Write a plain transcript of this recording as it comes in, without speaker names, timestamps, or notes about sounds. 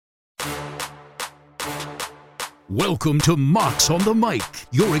Welcome to Mocs on the Mic,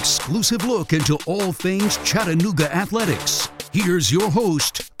 your exclusive look into all things Chattanooga athletics. Here's your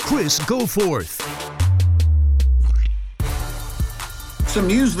host, Chris Goforth. Some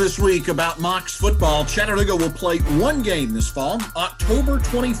news this week about Mocs football. Chattanooga will play one game this fall, October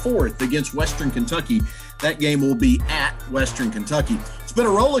 24th against Western Kentucky. That game will be at Western Kentucky. It's been a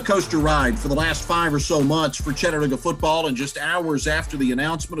roller coaster ride for the last 5 or so months for Chattanooga football, and just hours after the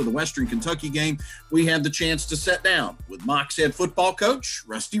announcement of the Western Kentucky game, we had the chance to sit down with Mocs head football coach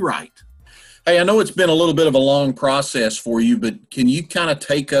Rusty Wright. Hey, I know it's been a little bit of a long process for you, but can you kind of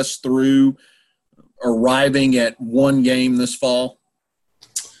take us through arriving at one game this fall?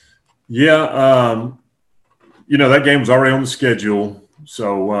 Yeah, that game was already on the schedule.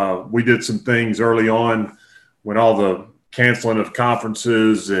 So we did some things early on when all the canceling of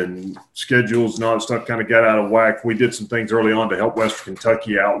conferences and schedules and all that stuff kind of got out of whack. We did some things early on to help Western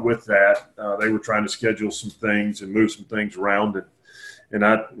Kentucky out with that. They were trying to schedule some things and move some things around. And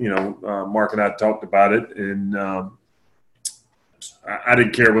Mark and I talked about it. And I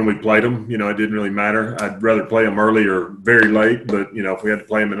didn't care when we played them. It didn't really matter. I'd rather play them early or very late. But, if we had to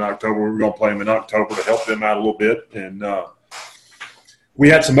play them in October, we were going to play them in October to help them out a little bit. And we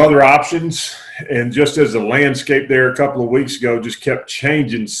had some other options. And just as the landscape there a couple of weeks ago just kept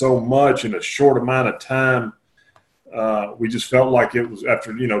changing so much in a short amount of time, we just felt like it was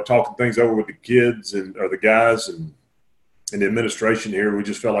after, talking things over with the kids or the guys and the administration here, we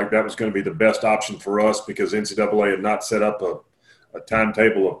just felt like that was going to be the best option for us because NCAA had not set up a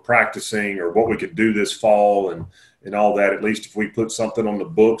timetable of practicing or what we could do this fall and all that. At least if we put something on the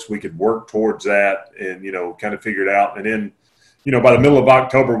books, we could work towards that and, kind of figure it out. And then, by the middle of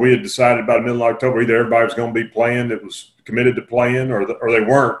October, we had decided by the middle of October, either everybody was going to be playing that was committed to playing or they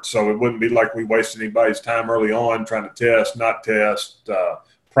weren't. So it wouldn't be like we wasted anybody's time early on trying to test, not test,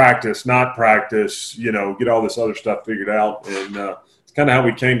 practice, not practice, get all this other stuff figured out. And it's kind of how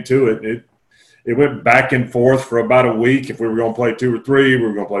we came to it. It went back and forth for about a week. If we were going to play 2 or 3, we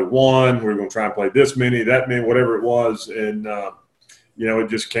were going to play 1. We were going to try and play this many, that many, whatever it was. And, it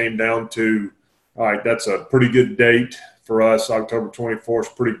just came down to, all right, that's a pretty good date for us. October 24th is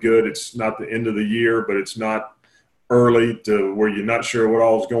pretty good. It's not the end of the year, but it's not early to where you're not sure what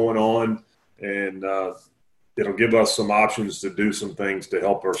all is going on. And it'll give us some options to do some things to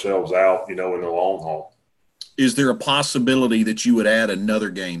help ourselves out, in the long haul. Is there a possibility that you would add another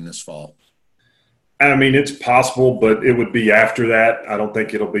game this fall? I mean, it's possible, but it would be after that. I don't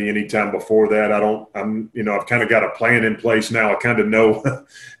think it'll be any time before that. I've kind of got a plan in place now. I kind of know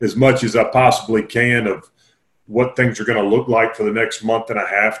as much as I possibly can of what things are going to look like for the next month and a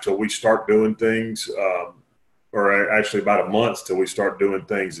half till we start doing things, or actually about a month till we start doing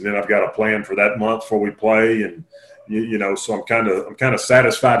things. And then I've got a plan for that month before we play. And, so I'm kind of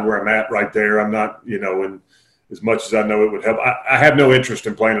satisfied where I'm at right there. I'm not, and as much as I know it would help, I have no interest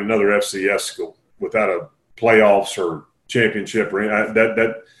in playing another FCS school without a playoffs or championship or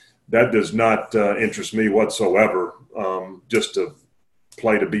that does not interest me whatsoever. Just to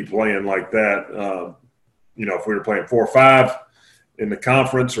play to be playing like that. If we were playing 4 or 5 in the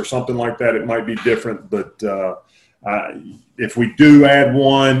conference or something like that, it might be different. But if we do add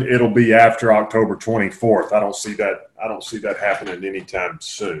one, it'll be after October 24th. I don't see that happening anytime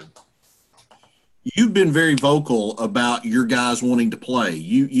soon. You've been very vocal about your guys wanting to play.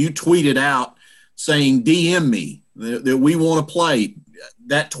 You tweeted out saying, DM me that we want to play.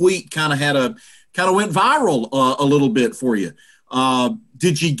 That tweet kind of went viral a little bit for you.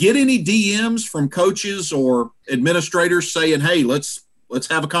 Did you get any DMs from coaches or administrators saying, hey, let's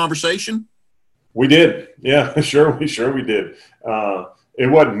have a conversation? We did. Yeah, sure we did. It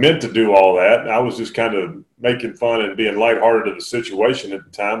wasn't meant to do all that. I was just kind of making fun and being lighthearted of the situation at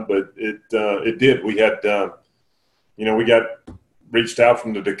the time, but it did. We had, we got reached out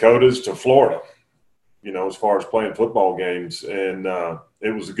from the Dakotas to Florida, as far as playing football games. And it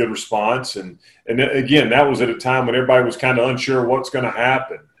was a good response. And again, that was at a time when everybody was kind of unsure what's going to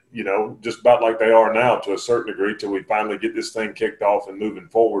happen, just about like they are now to a certain degree till we finally get this thing kicked off and moving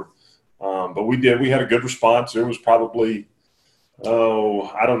forward. But we had a good response. There was probably,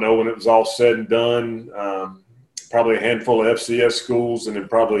 I don't know, when it was all said and done, probably a handful of FCS schools and then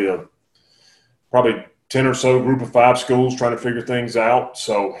probably 10 or so group of 5 schools trying to figure things out.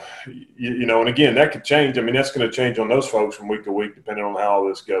 So, and again, that could change. I mean, that's going to change on those folks from week to week, depending on how all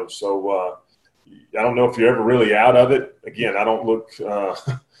this goes. So, I don't know if you're ever really out of it. Again, I don't look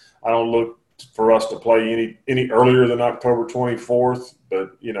for us to play any earlier than October 24th,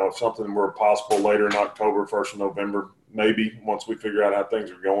 but if something were possible later in October, 1st of November, maybe once we figure out how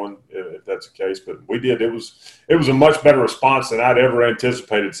things are going, if that's the case. But we did. It was a much better response than I'd ever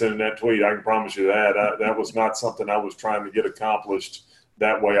anticipated sending that tweet. I can promise you that. That was not something I was trying to get accomplished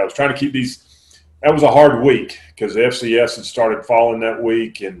that way. I was trying to keep these. That was a hard week because the FCS had started falling that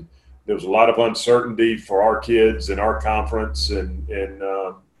week, and there was a lot of uncertainty for our kids and our conference, and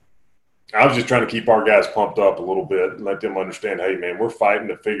I was just trying to keep our guys pumped up a little bit and let them understand, hey, man, we're fighting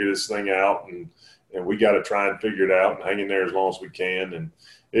to figure this thing out, and we got to try and figure it out and hang in there as long as we can. And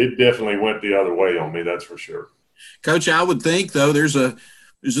it definitely went the other way on me, that's for sure. Coach, I would think, though, there's a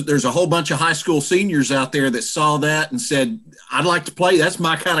whole bunch of high school seniors out there that saw that and said, I'd like to play. That's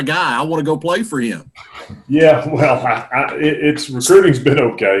my kind of guy. I want to go play for him. Yeah, well, it's recruiting's been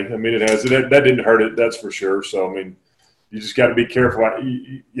okay. I mean, it has. That didn't hurt it, that's for sure. So, I mean, you just got to be careful.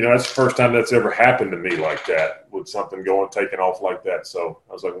 You know, that's the first time that's ever happened to me like that, with something taking off like that. So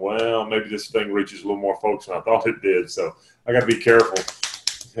I was like, well, maybe this thing reaches a little more folks than I thought it did. So I got to be careful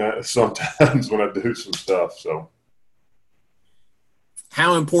sometimes when I do some stuff. So.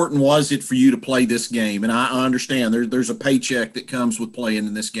 How important was it for you to play this game? And I understand there's a paycheck that comes with playing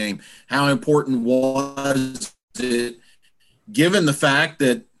in this game. How important was it, given the fact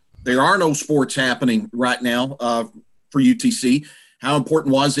that there are no sports happening right now for UTC? How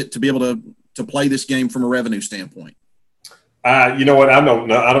important was it to be able to play this game from a revenue standpoint? You know what? I'm not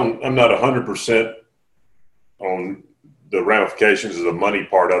 100% on the ramifications of the money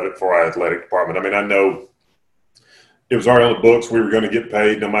part of it for our athletic department. I mean, I know it was already on the books. We were going to get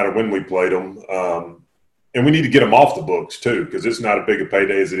paid no matter when we played them. And we need to get them off the books too, because it's not as big a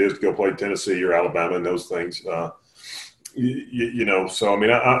payday as it is to go play Tennessee or Alabama and those things. You know, so, I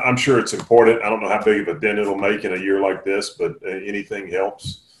mean, I'm sure it's important. I don't know how big of a dent it'll make in a year like this, but anything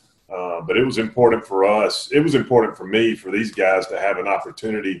helps. But it was important for us. It was important for me, for these guys to have an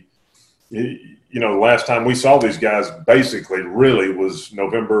opportunity. You know, the last time we saw these guys basically really was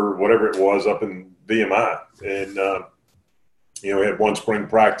November, whatever it was, up in VMI. And, you know, we had one spring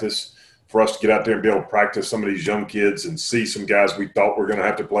practice. For us to get out there and be able to practice some of these young kids and see some guys we thought were going to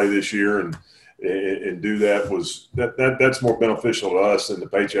have to play this year and do that's more beneficial to us than the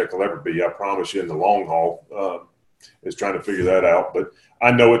paycheck will ever be. I promise you, in the long haul, is trying to figure that out. But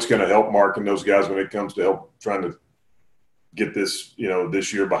I know it's going to help Mark and those guys when it comes to help trying to get this, you know,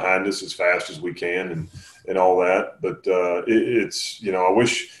 this year behind us as fast as we can and all that. But it's, you know, I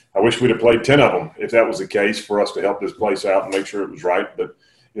wish we'd have played 10 of them if that was the case, for us to help this place out and make sure it was right. But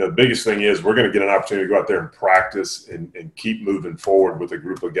you know, the biggest thing is we're going to get an opportunity to go out there and practice and keep moving forward with a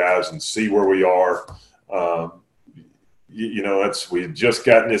group of guys and see where we are. You know, we've just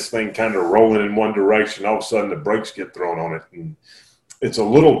gotten this thing kind of rolling in one direction. All of a sudden the brakes get thrown on it. And it's a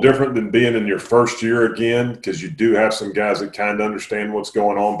little different than being in your first year again, because you do have some guys that kind of understand what's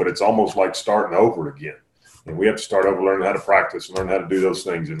going on, but it's almost like starting over again. And we have to start over, learning how to practice and learn how to do those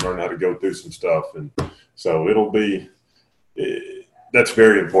things and learn how to go through some stuff. And so that's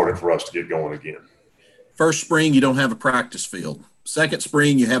very important for us to get going again. First spring, you don't have a practice field. Second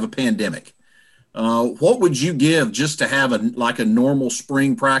spring, you have a pandemic. What would you give just to have a normal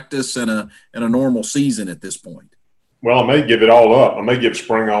spring practice and a normal season at this point? Well, I may give it all up. I may give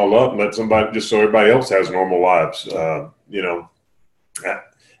spring all up and let somebody, just so everybody else has normal lives. You know,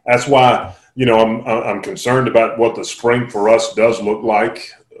 that's why, you know, I'm concerned about what the spring for us does look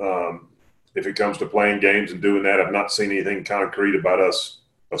like. If it comes to playing games and doing that, I've not seen anything concrete about us,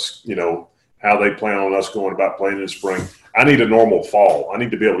 you know, how they plan on us going about playing in the spring. I need a normal fall. I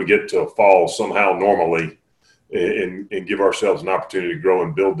need to be able to get to a fall somehow normally and give ourselves an opportunity to grow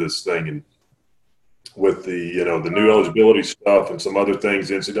and build this thing. And with the, you know, the new eligibility stuff and some other things,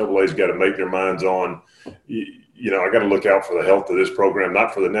 the NCAA's got to make their minds on, you know, I got to look out for the health of this program,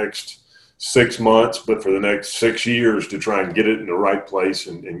 not for the next 6 months, but for the next 6 years, to try and get it in the right place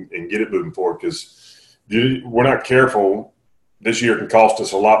and get it moving forward. Because we're not careful, this year can cost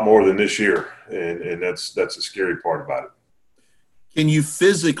us a lot more than this year, and that's the scary part about it. Can you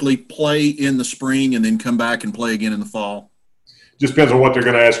physically play in the spring and then come back and play again in the fall? Just depends on what they're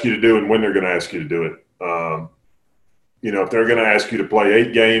going to ask you to do and when they're going to ask you to do it. You know, if they're going to ask you to play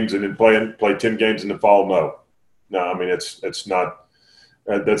 8 games and then play 10 games in the fall, no. I mean, it's not.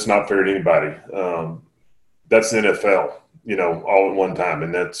 That's not fair to anybody. That's the NFL, you know, all at one time,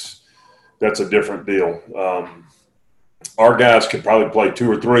 and that's a different deal. Our guys could probably play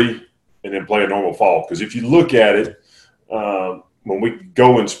 2 or 3 and then play a normal fall, because if you look at it, when we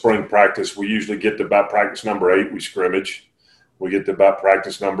go in spring practice, we usually get to about practice number 8, we scrimmage. We get to about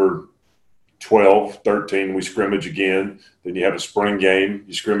practice number 12, 13, we scrimmage again. Then you have a spring game,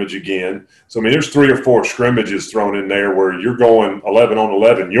 you scrimmage again. So, I mean, there's 3 or 4 scrimmages thrown in there where you're going 11 on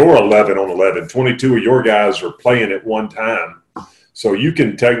 11. You're 11 on 11. 22 of your guys are playing at one time. So you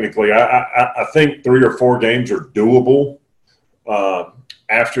can technically, I think 3 or 4 games are doable.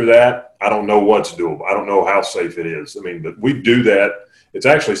 After that, I don't know what's doable. I don't know how safe it is. I mean, but we do that. It's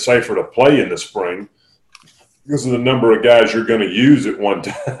actually safer to play in the spring because of the number of guys you're going to use at one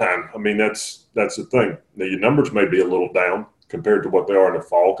time. I mean, that's the thing. Now, your numbers may be a little down compared to what they are in the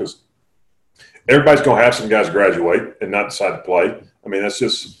fall because everybody's going to have some guys graduate and not decide to play. I mean, that's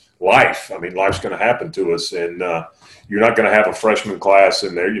just life. I mean, life's going to happen to us, and you're not going to have a freshman class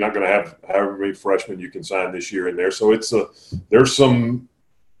in there. You're not going to have however many freshmen you can sign this year in there. So there's some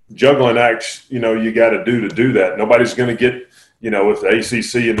juggling acts, you got to do that. Nobody's going to get, if the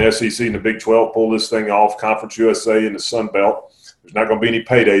ACC and the SEC and the Big 12 pull this thing off, Conference USA and the Sun Belt, there's not going to be any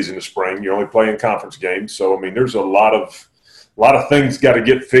paydays in the spring. You're only playing conference games. So, I mean, there's a lot of things got to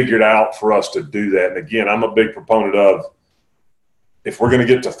get figured out for us to do that. And again, I'm a big proponent of, if we're going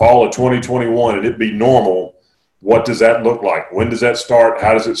to get to fall of 2021 and it be normal, what does that look like? When does that start?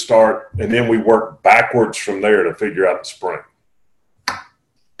 How does it start? And then we work backwards from there to figure out the spring.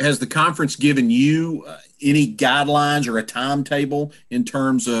 Has the conference given you any guidelines or a timetable in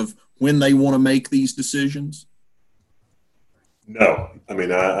terms of when they want to make these decisions? No. I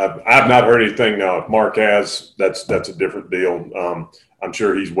mean, I've not heard anything. Now, if Mark has, that's a different deal. I'm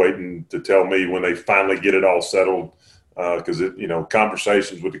sure he's waiting to tell me when they finally get it all settled because,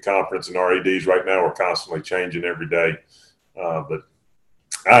 conversations with the conference and RADs right now are constantly changing every day. But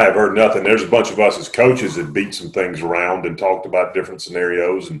I have heard nothing. There's a bunch of us as coaches that beat some things around and talked about different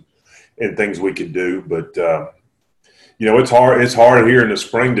scenarios and things we could do. But, it's hard. It's hard here in the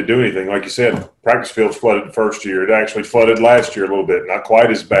spring to do anything. Like you said, practice fields flooded the first year. It actually flooded last year a little bit. Not quite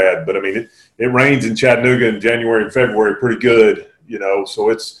as bad. But, I mean, it rains in Chattanooga in January and February pretty good, So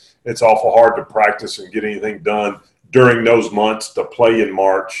it's awful hard to practice and get anything done during those months to play in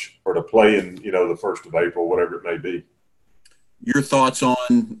March or to play in, the 1st of April, whatever it may be. Your thoughts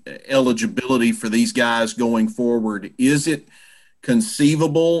on eligibility for these guys going forward? Is it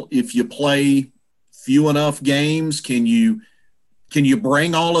conceivable if you play few enough games? Can you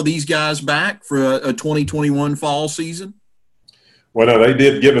bring all of these guys back for a 2021 fall season? Well, no, they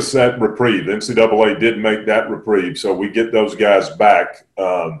did give us that reprieve. The NCAA did make that reprieve, so we get those guys back.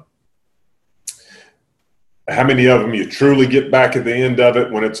 How many of them you truly get back at the end of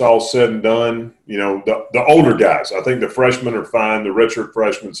it when it's all said and done? The older guys, I think the freshmen are fine. The redshirt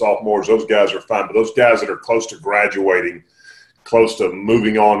freshmen, sophomores, those guys are fine. But those guys that are close to graduating, close to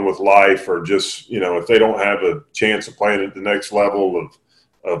moving on with life, or just, if they don't have a chance of playing at the next level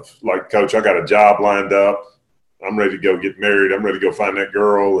of like, Coach, I got a job lined up. I'm ready to go get married. I'm ready to go find that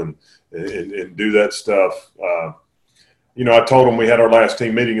girl and do that stuff. I told them we had our last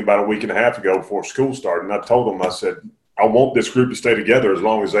team meeting about a week and a half ago before school started, and I told them, I said, I want this group to stay together as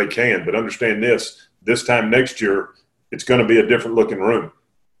long as they can, but understand this time next year, it's going to be a different looking room.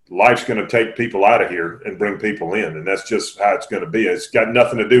 Life's going to take people out of here and bring people in, and that's just how it's going to be. It's got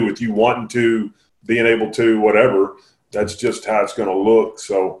nothing to do with you wanting to, being able to, whatever. That's just how it's going to look.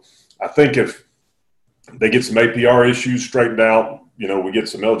 So I think if they get some APR issues straightened out, we get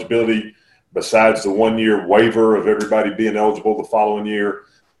some eligibility besides the 1-year waiver of everybody being eligible the following year.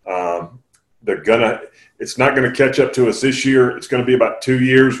 It's not going to catch up to us this year. It's going to be about 2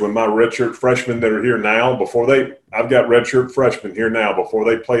 years when my redshirt freshmen that are here now, I've got redshirt freshmen here now, before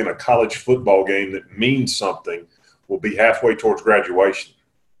they play in a college football game that means something, will be halfway towards graduation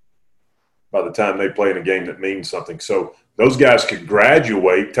by the time they play in a game that means something. So those guys could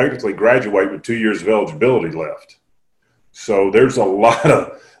technically graduate with 2 years of eligibility left. So there's a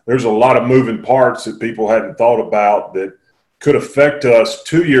lot of moving parts that people hadn't thought about that could affect us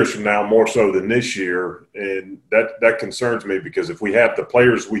 2 years from now more so than this year. And that concerns me, because if we have the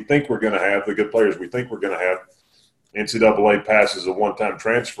players we think we're going to have, the good players we think we're going to have, NCAA passes a one-time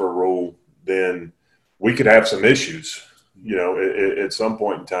transfer rule, then we could have some issues, at some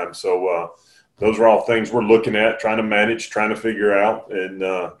point in time. So those are all things we're looking at, trying to manage, trying to figure out, and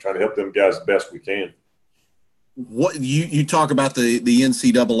trying to help them guys the best we can. What you talk about the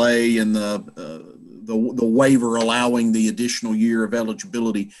NCAA and the waiver allowing the additional year of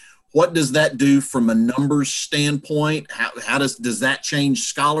eligibility. What does that do from a numbers standpoint? How does that change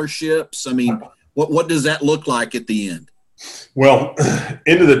scholarships? I mean, what does that look like at the end? Well,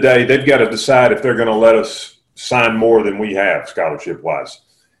 end of the day, they've got to decide if they're going to let us sign more than we have scholarship-wise.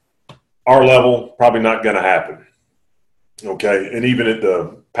 Our level, probably not going to happen. Okay, and even at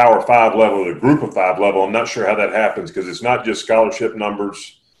the Power 5 level, the Group of 5 level, I'm not sure how that happens, because it's not just scholarship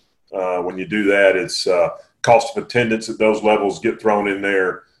numbers. When you do that, it's cost of attendance at those levels get thrown in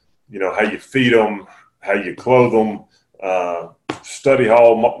there. You know, how you feed them, how you clothe them, study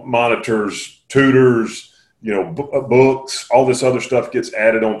hall monitors, tutors, you know, books, all this other stuff gets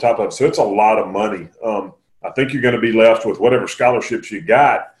added on top of it. So it's a lot of money. I think you're going to be left with whatever scholarships you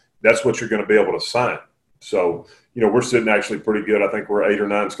got. That's what you're going to be able to sign. So, you know, we're sitting actually pretty good. I think we're 8 or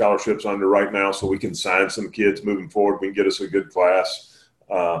 9 scholarships under right now, so we can sign some kids moving forward. We can get us a good class.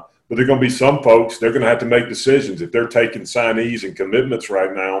 But there are going to be some folks, they're going to have to make decisions. If they're taking signees and commitments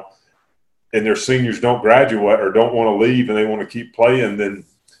right now and their seniors don't graduate or don't want to leave and they want to keep playing, then,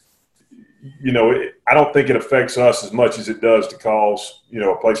 you know, I don't think it affects us as much as it does to cause, you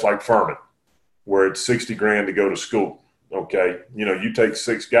know, a place like Furman where it's $60,000 to go to school. Okay. You know, you take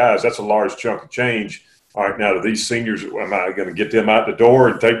 6 guys, that's a large chunk of change. All right, now, do these seniors, am I going to get them out the door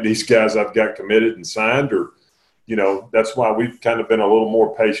and take these guys I've got committed and signed? Or, you know, that's why we've kind of been a little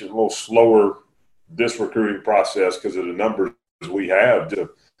more patient, a little slower this recruiting process because of the numbers we have to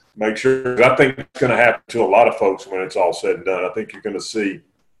make sure. I think it's going to happen to a lot of folks when it's all said and done. I think you're going to see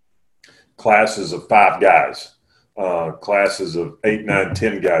classes of 5 guys, classes of 8, 9,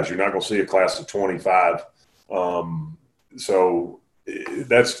 10 guys. You're not going to see a class of 25. So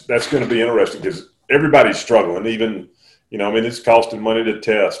that's going to be interesting because everybody's struggling. Even, you know, I mean, it's costing money to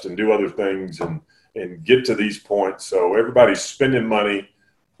test and do other things and get to these points. So everybody's spending money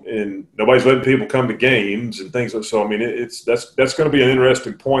and nobody's letting people come to games and things. So, I mean, that's going to be an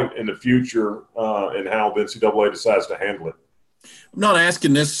interesting point in the future and how the NCAA decides to handle it. I'm not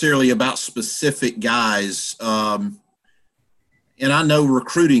asking necessarily about specific guys. And I know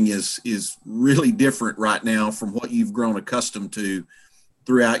recruiting is really different right now from what you've grown accustomed to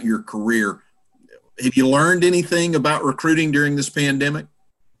throughout your career. Have you learned anything about recruiting during this pandemic?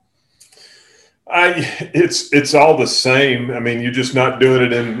 It's all the same. I mean, you're just not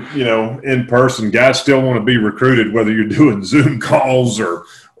doing it in person. Guys still want to be recruited, whether you're doing Zoom calls or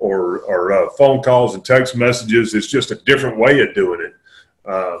phone calls and text messages. It's just a different way of doing it.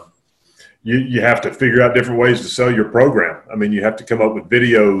 You have to figure out different ways to sell your program. I mean, you have to come up with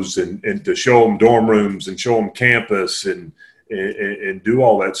videos and to show them dorm rooms and show them campus and do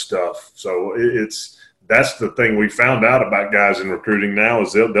all that stuff. So that's the thing we found out about guys in recruiting now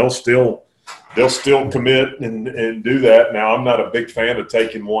is they'll still commit and do that. Now, I'm not a big fan of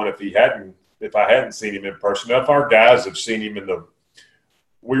taking one if I hadn't seen him in person. Now, if our guys have seen him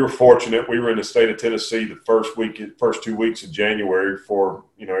we were fortunate. We were in the state of Tennessee the first 2 weeks of January before,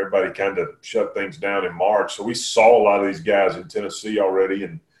 you know, everybody kind of shut things down in March. So we saw a lot of these guys in Tennessee already.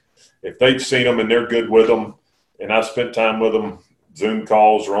 And if they've seen them and they're good with them, and I spent time with them, Zoom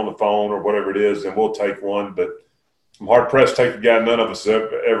calls or on the phone or whatever it is, then we'll take one. But I'm hard-pressed to take a guy none of us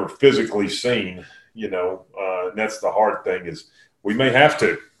have ever physically seen, you know, and that's the hard thing is we may have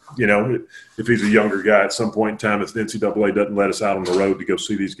to, you know, if he's a younger guy at some point in time, if the NCAA doesn't let us out on the road to go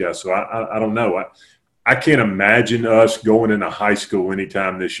see these guys. So I don't know. I can't imagine us going into high school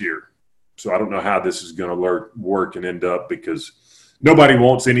anytime this year. So I don't know how this is going to work and end up because nobody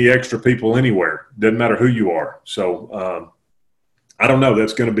wants any extra people anywhere. Doesn't matter who you are. So I don't know.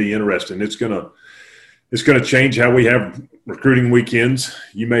 That's going to be interesting. It's going to change how we have recruiting weekends.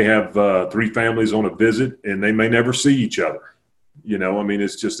 You may have 3 families on a visit, and they may never see each other. You know, I mean,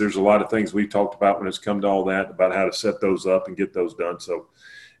 it's just there's a lot of things we've talked about when it's come to all that, about how to set those up and get those done. So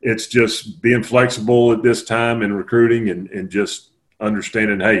it's just being flexible at this time in recruiting and just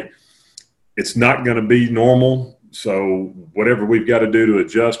understanding, hey, it's not going to be normal. So whatever we've got to do to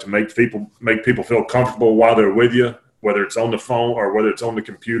adjust to make people feel comfortable while they're with you, whether it's on the phone or whether it's on the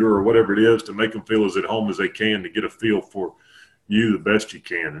computer or whatever it is, to make them feel as at home as they can to get a feel for you the best you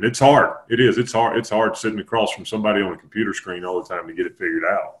can. And it's hard. It is. It's hard. It's hard sitting across from somebody on a computer screen all the time to get it figured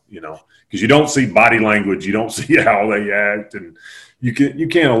out, you know, because you don't see body language. You don't see how they act. And you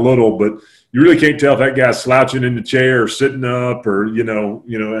can a little, but you really can't tell if that guy's slouching in the chair or sitting up or, you know,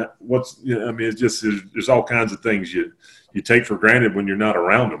 what's, you know, I mean, it's just, there's all kinds of things you take for granted when you're not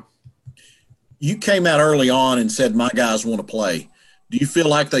around them. You came out early on and said, my guys want to play. Do you feel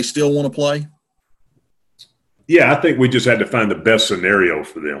like they still want to play? Yeah, I think we just had to find the best scenario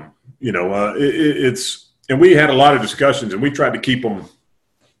for them. You know, and we had a lot of discussions, and we tried to keep them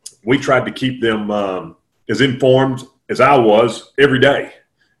as informed as I was every day.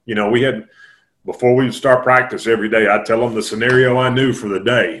 You know, before we start practice every day, I'd tell them the scenario I knew for the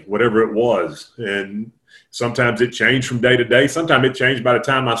day, whatever it was. And sometimes it changed from day to day. Sometimes it changed by the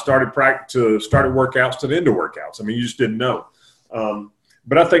time I started workouts to the end of workouts. I mean, you just didn't know.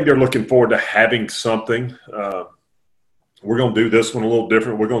 But I think they're looking forward to having something. We're going to do this one a little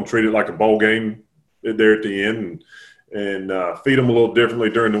different. We're going to treat it like a bowl game there at the end and feed them a little differently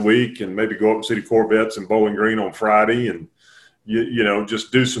during the week, and maybe go up and see the Corvettes in Bowling Green on Friday, and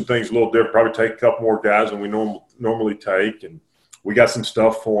just do some things a little different. Probably take a couple more guys than we normally take, and we got some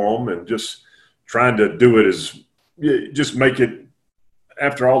stuff for them, and just trying to do it just make it,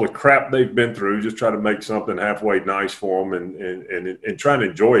 after all the crap they've been through, just try to make something halfway nice for them, and trying to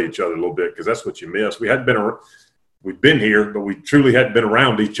enjoy each other a little bit, because that's what you miss. We've been here, but we truly hadn't been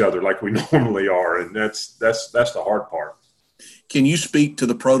around each other like we normally are, and that's the hard part. Can you speak to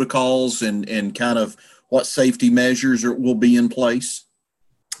the protocols and kind of what safety measures will be in place?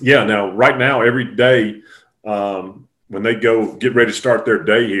 Yeah, right now, every day when they go get ready to start their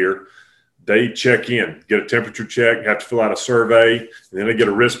day here, they check in, get a temperature check, have to fill out a survey, and then they get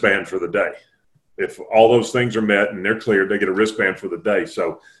a wristband for the day. If all those things are met and they're cleared, they get a wristband for the day.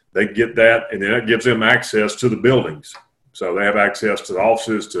 So they get that, and then it gives them access to the buildings. So they have access to the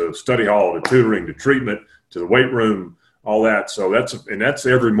offices, to study hall, to tutoring, to treatment, to the weight room, all that. So that's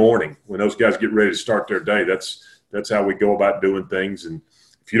every morning when those guys get ready to start their day. That's how we go about doing things. And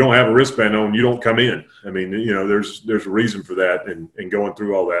if you don't have a wristband on, you don't come in. I mean, there's a reason for that, and going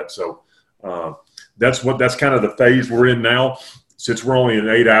through all that. So that's kind of the phase we're in now. Since we're only in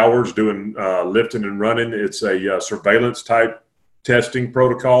 8 hours doing lifting and running, it's a surveillance type testing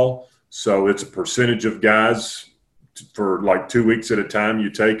protocol. So it's a percentage of guys for like 2 weeks at a time. You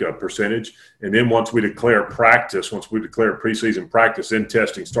take a percentage, and then once we declare preseason practice, then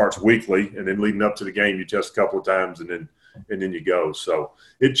testing starts weekly, and then leading up to the game, you test a couple of times, and then you go. So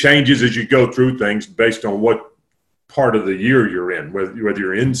it changes as you go through things based on what part of the year you're in, whether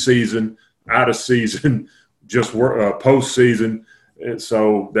you're in season, out of season, just postseason. And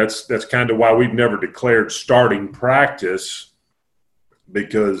so that's kind of why we've never declared starting practice,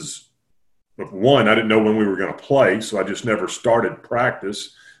 because one, I didn't know when we were going to play, so I just never started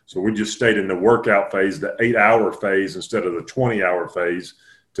practice. So we just stayed in the workout phase, the 8-hour phase instead of the 20-hour phase,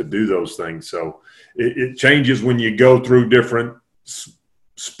 to do those things. So it changes when you go through different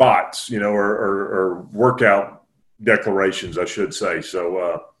spots, or workout declarations, I should say.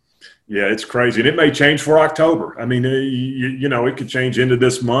 So, yeah, it's crazy. And it may change for October. I mean, it could change into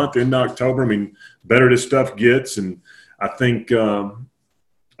this month, into October. I mean, better this stuff gets. And I think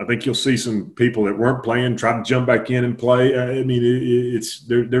you'll see some people that weren't playing try to jump back in and play. I mean,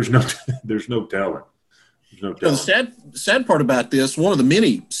 there's no telling. There's no telling. The sad part about this, one of the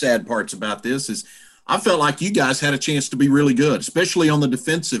many sad parts about this, is I felt like you guys had a chance to be really good, especially on the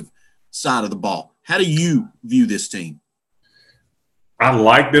defensive side of the ball. How do you view this team? I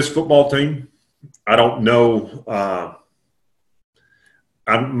like this football team. I don't know.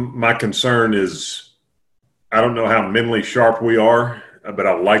 My concern is I don't know how mentally sharp we are, but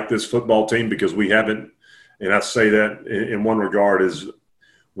I like this football team because we haven't, and I say that in one regard, is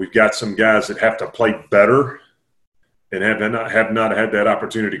we've got some guys that have to play better and have not had that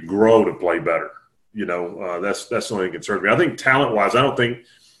opportunity to grow to play better. That's the only thing that concerns me. I think talent-wise, I don't think –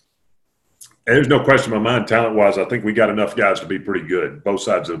 and there's no question in my mind, talent-wise, I think we got enough guys to be pretty good, both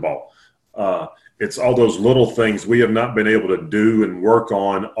sides of the ball. It's all those little things we have not been able to do and work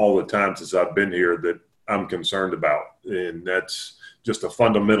on all the time since I've been here that I'm concerned about, and that's just a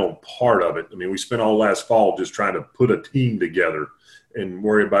fundamental part of it. I mean, we spent all last fall just trying to put a team together and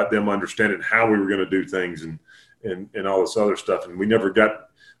worry about them understanding how we were going to do things and all this other stuff, and we never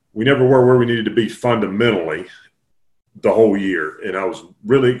were where we needed to be fundamentally the whole year. And I was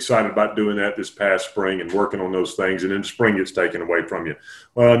really excited about doing that this past spring and working on those things. And then the spring gets taken away from you.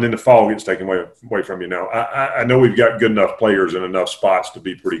 Well, and then the fall gets taken away from you. Now, I know we've got good enough players in enough spots to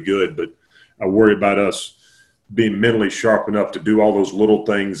be pretty good, but I worry about us being mentally sharp enough to do all those little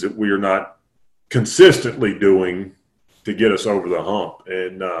things that we are not consistently doing to get us over the hump.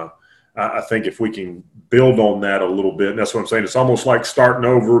 And I think if we can build on that a little bit, and that's what I'm saying, it's almost like starting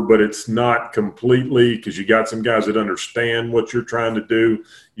over, but it's not completely, because you got some guys that understand what you're trying to do.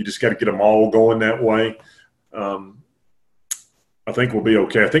 You just got to get them all going that way. I think we'll be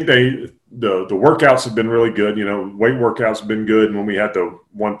okay. I think the workouts have been really good. Weight workouts have been good. And when we had the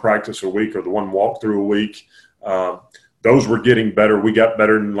one practice a week or the one walkthrough a week, those were getting better. We got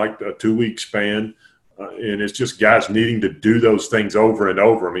better in like a 2-week span. And it's just guys needing to do those things over and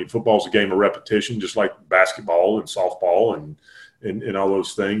over. I mean, football's a game of repetition, just like basketball and softball and all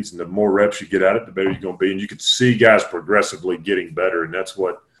those things. And the more reps you get at it, the better you're going to be. And you can see guys progressively getting better. And that's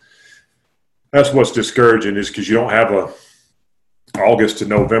what's discouraging, is because you don't have a August to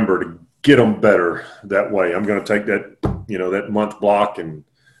November to get them better that way. I'm going to take that month block and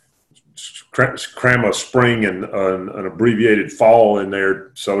cram a spring and an abbreviated fall in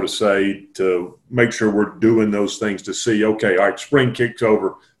there, so to say, to make sure we're doing those things to see, okay, all right, spring kicks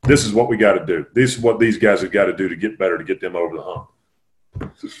over, this is what we got to do. This is what these guys have got to do to get better, to get them over the hump.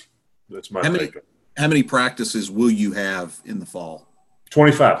 That's my take. How many practices will you have in the fall?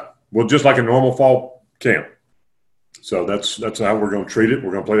 25. Well, just like a normal fall camp. So that's how we're going to treat it.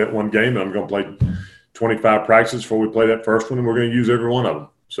 We're going to play that one game, and I'm going to play 25 practices before we play that first one, and we're going to use every one of them.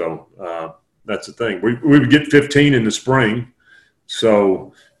 So that's the thing. We would get 15 in the spring.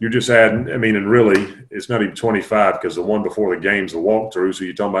 So you're just adding, and really, it's not even 25 because the one before the game's the walkthrough. So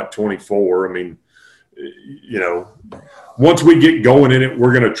you're talking about 24. Once we get going in it,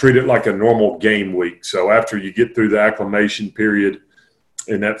 we're going to treat it like a normal game week. So after you get through the acclimation period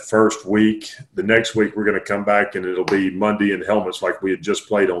in that first week, the next week we're going to come back and it'll be Monday in helmets like we had just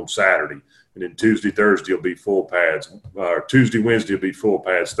played on Saturday. And then Tuesday, Thursday will be full pads. Tuesday, Wednesday will be full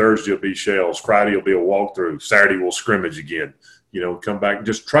pads. Thursday will be shells. Friday will be a walkthrough. Saturday we'll scrimmage again. Come back and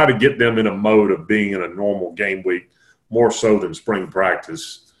just try to get them in a mode of being in a normal game week, more so than spring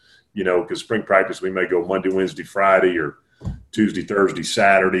practice, because spring practice we may go Monday, Wednesday, Friday, or Tuesday, Thursday,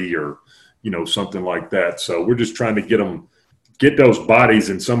 Saturday, or, something like that. So we're just trying to get those bodies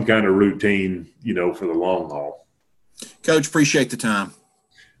in some kind of routine, for the long haul. Coach, appreciate the time.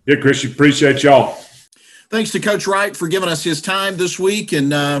 Yeah, Chris, appreciate y'all. Thanks to Coach Wright for giving us his time this week,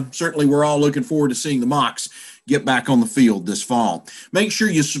 and certainly we're all looking forward to seeing the Mocs get back on the field this fall. Make sure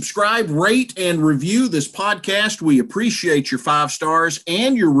you subscribe, rate, and review this podcast. We appreciate your 5 stars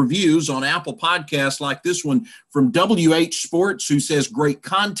and your reviews on Apple Podcasts like this one from WH Sports, who says, great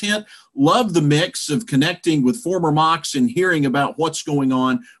content. Love the mix of connecting with former Mocs and hearing about what's going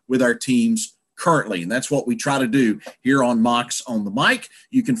on with our teams currently. And that's what we try to do here on Mocs on the Mic.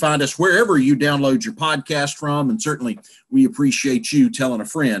 You can find us wherever you download your podcast from. And certainly we appreciate you telling a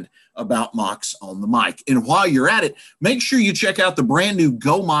friend about Mocs on the Mic. And while you're at it, make sure you check out the brand new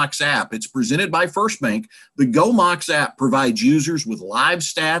Go Mocs app. It's presented by First Bank. The Go Mocs app provides users with live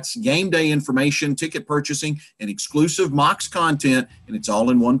stats, game day information, ticket purchasing, and exclusive Mocs content, and it's all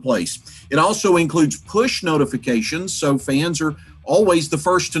in one place. It also includes push notifications, so fans are always the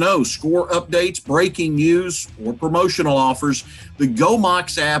first to know score updates, breaking news, or promotional offers. The Go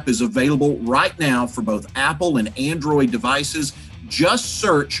Mocs app is available right now for both Apple and Android devices. Just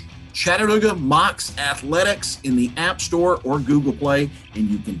search Chattanooga Mocs Athletics in the App Store or Google Play, and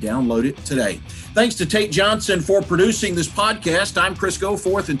you can download it today. Thanks to Tate Johnson for producing this podcast. I'm Chris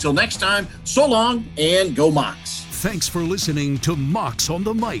Goforth. Until next time, so long and go Mocs. Thanks for listening to Mocs on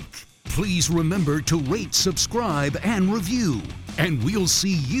the Mic. Please remember to rate, subscribe, and review. And we'll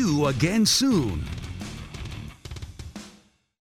see you again soon.